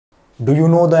Do you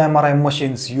know the MRI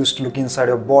machines used to look inside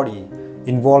your body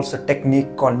involves a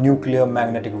technique called nuclear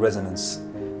magnetic resonance.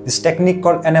 This technique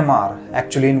called NMR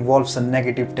actually involves a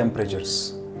negative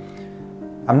temperatures.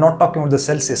 I'm not talking about the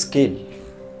Celsius scale.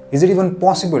 Is it even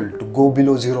possible to go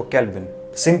below 0 Kelvin?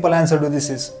 The simple answer to this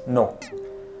is no.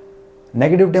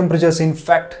 Negative temperatures in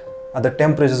fact are the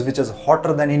temperatures which is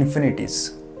hotter than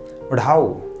infinities. But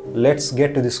how? Let's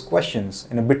get to these questions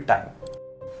in a bit time.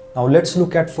 Now let's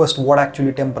look at first what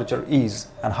actually temperature is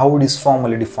and how it is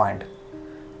formally defined.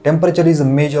 Temperature is a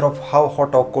measure of how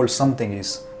hot or cold something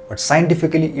is, but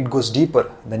scientifically it goes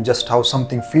deeper than just how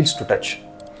something feels to touch.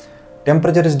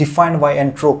 Temperature is defined by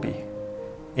entropy.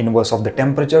 Inverse of the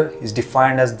temperature is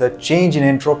defined as the change in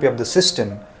entropy of the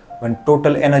system when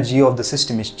total energy of the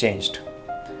system is changed.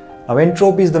 Now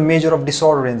entropy is the measure of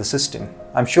disorder in the system.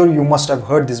 I'm sure you must have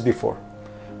heard this before.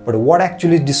 But what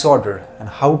actually is disorder and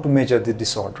how to measure the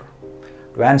disorder?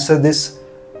 To answer this,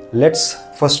 let's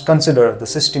first consider the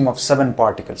system of 7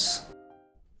 particles.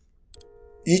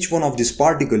 Each one of these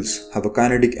particles have a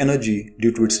kinetic energy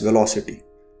due to its velocity.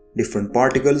 Different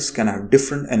particles can have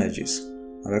different energies.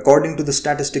 Now, according to the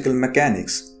statistical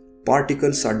mechanics,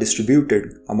 particles are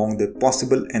distributed among their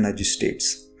possible energy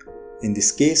states. In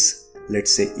this case,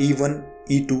 let's say E1,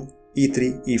 E2,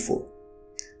 E3, E4.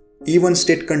 E1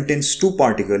 state contains 2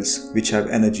 particles which have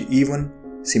energy E1,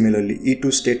 similarly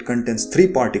E2 state contains 3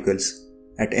 particles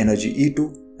at energy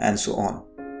E2 and so on.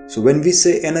 So when we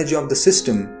say energy of the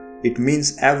system, it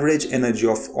means average energy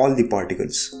of all the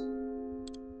particles.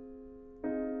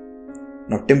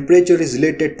 Now temperature is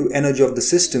related to energy of the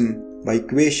system by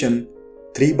equation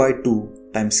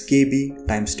 3/2 times Kb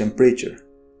times temperature,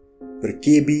 where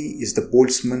Kb is the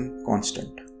Boltzmann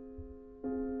constant.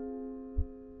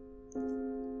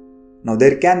 Now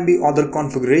there can be other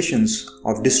configurations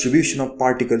of distribution of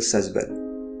particles as well.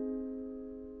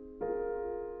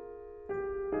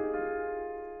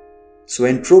 So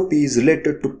entropy is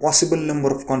related to possible number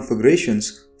of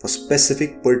configurations for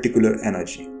specific particular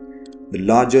energy. The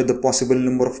larger the possible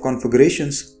number of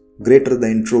configurations, greater the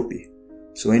entropy.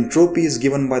 So entropy is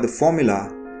given by the formula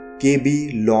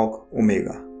Kb log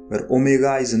omega, where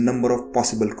omega is a number of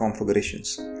possible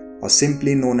configurations, or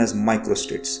simply known as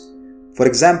microstates. For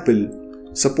example,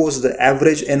 suppose the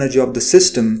average energy of the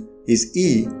system is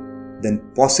E, then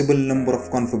possible number of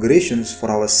configurations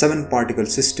for our 7 particle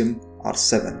system are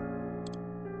 7.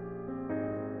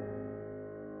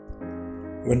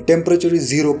 When temperature is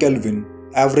 0 Kelvin,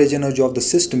 average energy of the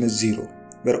system is 0,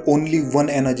 where only one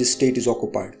energy state is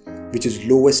occupied, which is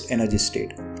lowest energy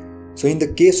state. So in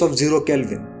the case of 0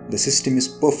 Kelvin, the system is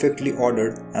perfectly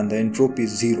ordered and the entropy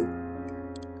is 0.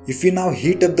 If we now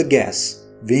heat up the gas,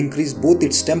 we increase both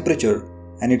its temperature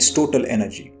and its total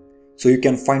energy. So you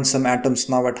can find some atoms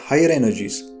now at higher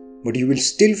energies, but you will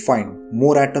still find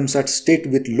more atoms at state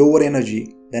with lower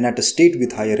energy than at a state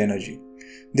with higher energy.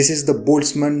 This is the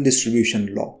Boltzmann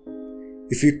distribution law.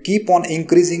 If you keep on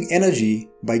increasing energy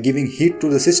by giving heat to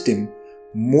the system,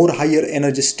 more higher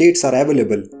energy states are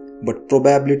available, but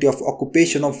probability of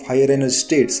occupation of higher energy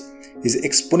states is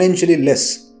exponentially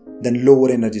less than lower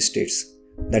energy states.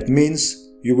 That means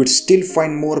you would still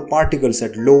find more particles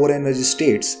at lower energy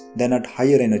states than at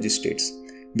higher energy states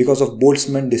because of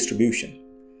Boltzmann distribution.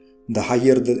 The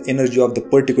higher the energy of the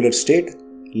particular state,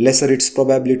 lesser its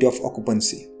probability of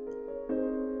occupancy.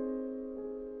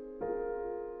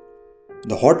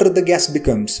 The hotter the gas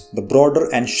becomes, the broader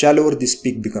and shallower this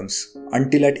peak becomes,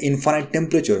 until at infinite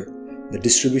temperature, the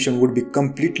distribution would be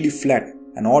completely flat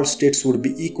and all states would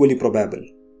be equally probable.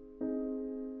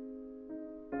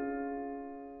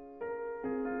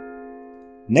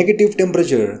 Negative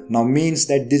temperature now means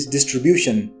that this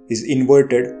distribution is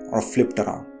inverted or flipped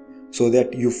around, so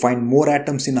that you find more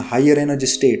atoms in a higher energy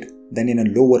state than in a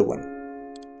lower one.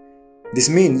 This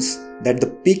means that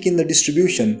the peak in the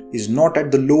distribution is not at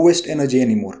the lowest energy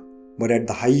anymore, but at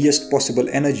the highest possible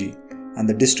energy, and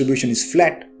the distribution is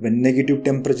flat when negative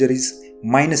temperature is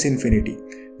minus infinity,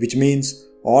 which means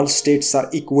all states are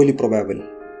equally probable.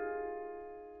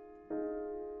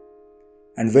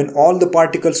 And when all the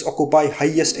particles occupy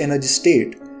highest energy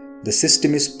state, the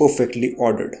system is perfectly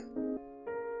ordered.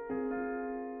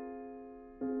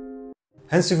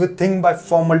 Hence, if you think by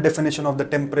formal definition of the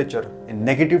temperature, in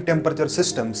negative temperature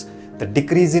systems, the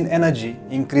decrease in energy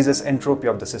increases entropy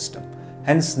of the system,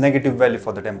 hence negative value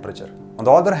for the temperature. On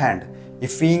the other hand,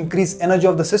 if we increase energy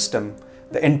of the system,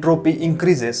 the entropy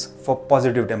increases for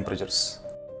positive temperatures.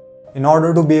 In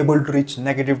order to be able to reach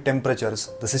negative temperatures,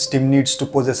 the system needs to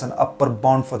possess an upper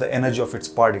bound for the energy of its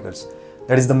particles.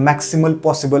 That is the maximal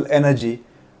possible energy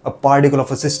a particle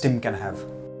of a system can have.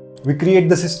 We create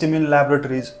the system in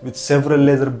laboratories with several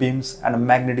laser beams and a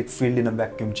magnetic field in a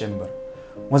vacuum chamber.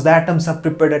 Once the atoms are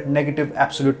prepared at negative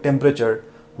absolute temperature,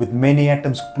 with many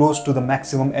atoms close to the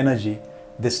maximum energy,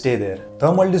 they stay there.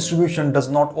 Thermal distribution does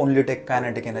not only take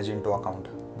kinetic energy into account,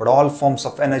 but all forms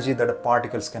of energy that the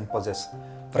particles can possess.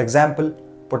 For example,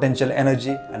 potential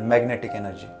energy and magnetic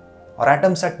energy. Our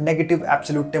atoms at negative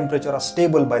absolute temperature are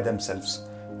stable by themselves.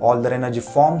 All their energy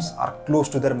forms are close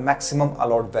to their maximum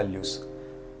allowed values.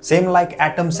 Same like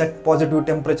atoms at positive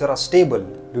temperature are stable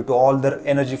due to all their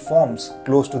energy forms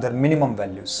close to their minimum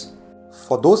values.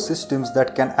 For those systems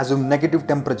that can assume negative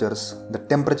temperatures, the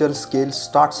temperature scale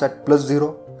starts at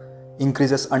 +0,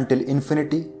 increases until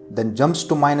infinity, then jumps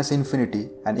to -infinity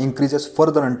and increases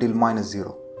further until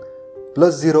 -0.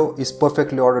 +0 is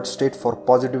perfectly ordered state for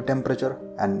positive temperature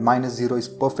and -0 is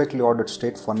perfectly ordered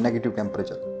state for negative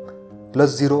temperature.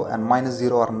 +0 and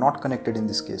 -0 are not connected in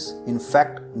this case. In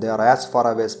fact, they are as far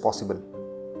away as possible.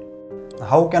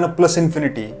 How can a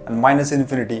 +infinity and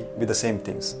 -infinity be the same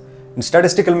things? In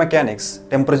statistical mechanics,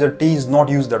 temperature T is not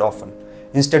used that often.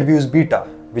 Instead, we use beta,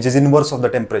 which is inverse of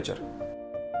the temperature.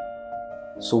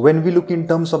 So when we look in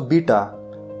terms of beta,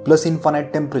 plus infinite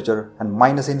temperature and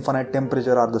minus infinite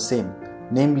temperature are the same,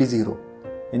 namely 0.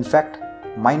 In fact,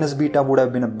 minus beta would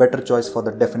have been a better choice for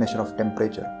the definition of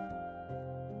temperature.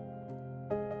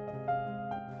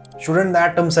 Shouldn't the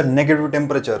atoms at negative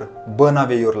temperature burn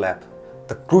away your lab?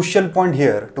 The crucial point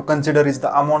here to consider is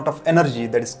the amount of energy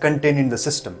that is contained in the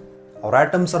system. Our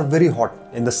atoms are very hot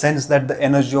in the sense that the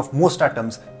energy of most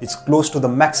atoms is close to the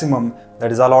maximum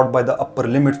that is allowed by the upper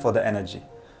limit for the energy.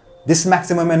 This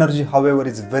maximum energy, however,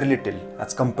 is very little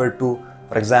as compared to,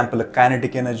 for example, the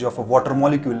kinetic energy of a water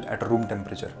molecule at room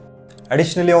temperature.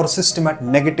 Additionally, our system at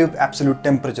negative absolute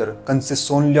temperature consists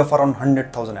only of around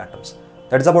 100,000 atoms.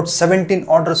 That is about 17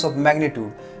 orders of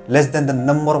magnitude less than the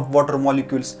number of water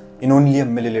molecules in only a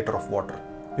milliliter of water.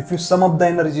 If you sum up the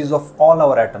energies of all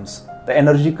our atoms, the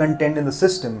energy contained in the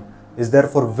system is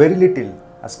therefore very little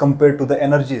as compared to the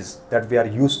energies that we are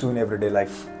used to in everyday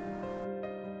life.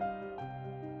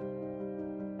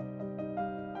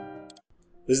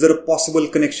 Is there a possible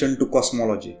connection to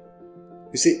cosmology?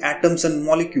 You see, atoms and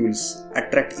molecules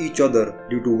attract each other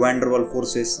due to van der Waals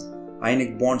forces,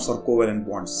 ionic bonds or covalent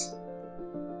bonds.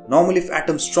 Normally, if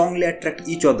atoms strongly attract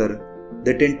each other,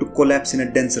 they tend to collapse in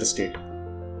a denser state.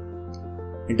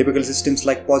 In typical systems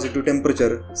like positive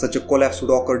temperature, such a collapse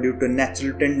would occur due to a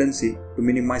natural tendency to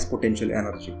minimize potential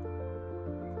energy.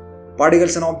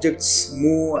 Particles and objects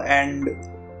move and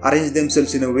arrange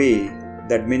themselves in a way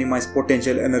that minimize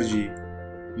potential energy,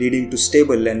 leading to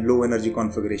stable and low energy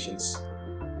configurations.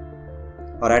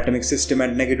 Our atomic system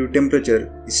at negative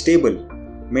temperature is stable,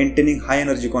 maintaining high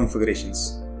energy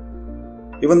configurations.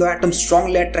 Even though atoms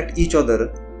strongly attract each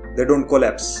other, they don't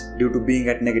collapse due to being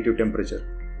at negative temperature.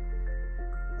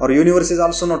 Our universe is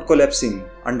also not collapsing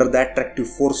under the attractive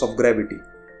force of gravity.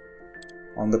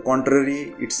 On the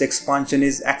contrary, its expansion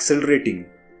is accelerating.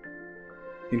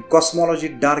 In cosmology,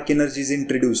 dark energy is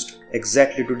introduced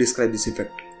exactly to describe this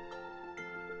effect.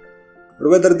 But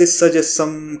whether this suggests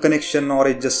some connection or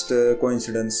is just a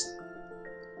coincidence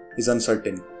is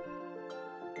uncertain.